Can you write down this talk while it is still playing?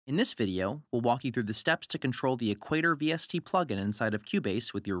In this video, we'll walk you through the steps to control the Equator VST plugin inside of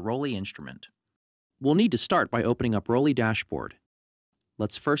Cubase with your ROLI instrument. We'll need to start by opening up ROLI Dashboard.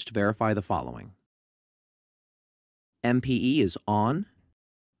 Let's first verify the following. MPE is on,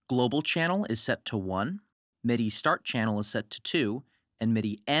 Global Channel is set to 1, MIDI Start Channel is set to 2, and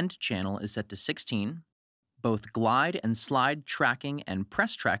MIDI End Channel is set to 16. Both Glide and Slide tracking and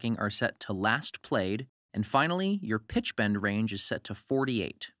Press tracking are set to Last Played, and finally, your pitch bend range is set to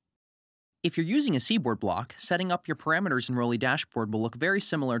 48. If you're using a keyboard block, setting up your parameters in ROLI Dashboard will look very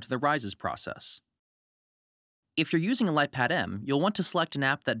similar to the Rises process. If you're using a LightPad M, you'll want to select an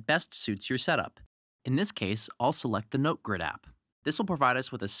app that best suits your setup. In this case, I'll select the NoteGrid app. This will provide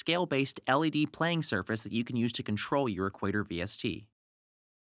us with a scale-based LED playing surface that you can use to control your Equator VST.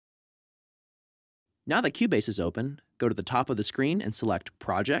 Now that Cubase is open, go to the top of the screen and select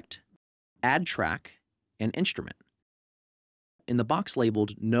Project, Add Track, and Instrument. In the box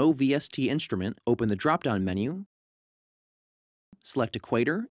labeled No VST Instrument, open the drop-down menu, select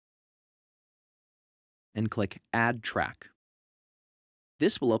Equator, and click Add Track.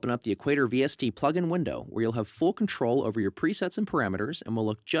 This will open up the Equator VST plugin window where you'll have full control over your presets and parameters and will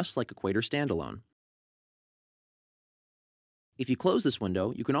look just like Equator standalone. If you close this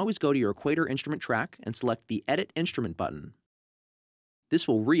window, you can always go to your Equator instrument track and select the Edit Instrument button. This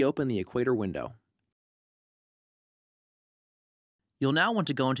will reopen the Equator window. You'll now want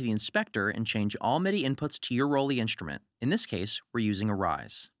to go into the inspector and change all MIDI inputs to your ROLI instrument. In this case, we're using a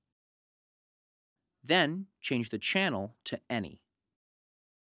Rise. Then, change the channel to Any.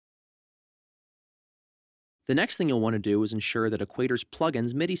 The next thing you'll want to do is ensure that Equator's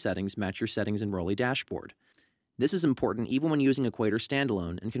plugins MIDI settings match your settings in ROLI Dashboard. This is important even when using Equator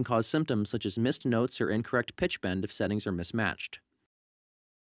standalone and can cause symptoms such as missed notes or incorrect pitch bend if settings are mismatched.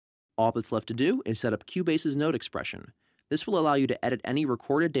 All that's left to do is set up Cubase's note expression. This will allow you to edit any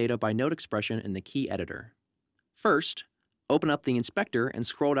recorded data by note expression in the key editor. First, open up the inspector and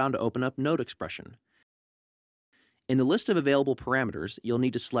scroll down to open up note expression. In the list of available parameters, you'll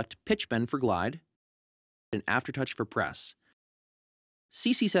need to select pitch bend for glide and aftertouch for press.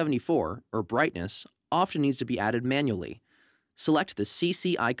 CC74, or brightness, often needs to be added manually. Select the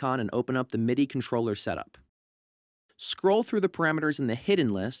CC icon and open up the MIDI controller setup. Scroll through the parameters in the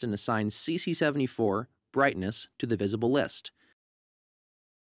hidden list and assign CC74, brightness, to the visible list.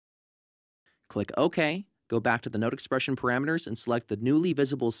 Click OK, go back to the note expression parameters and select the newly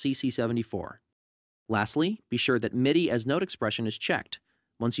visible CC74. Lastly, be sure that MIDI as note expression is checked.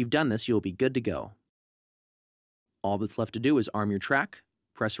 Once you've done this, you'll be good to go. All that's left to do is arm your track,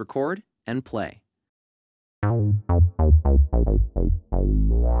 press record, and play.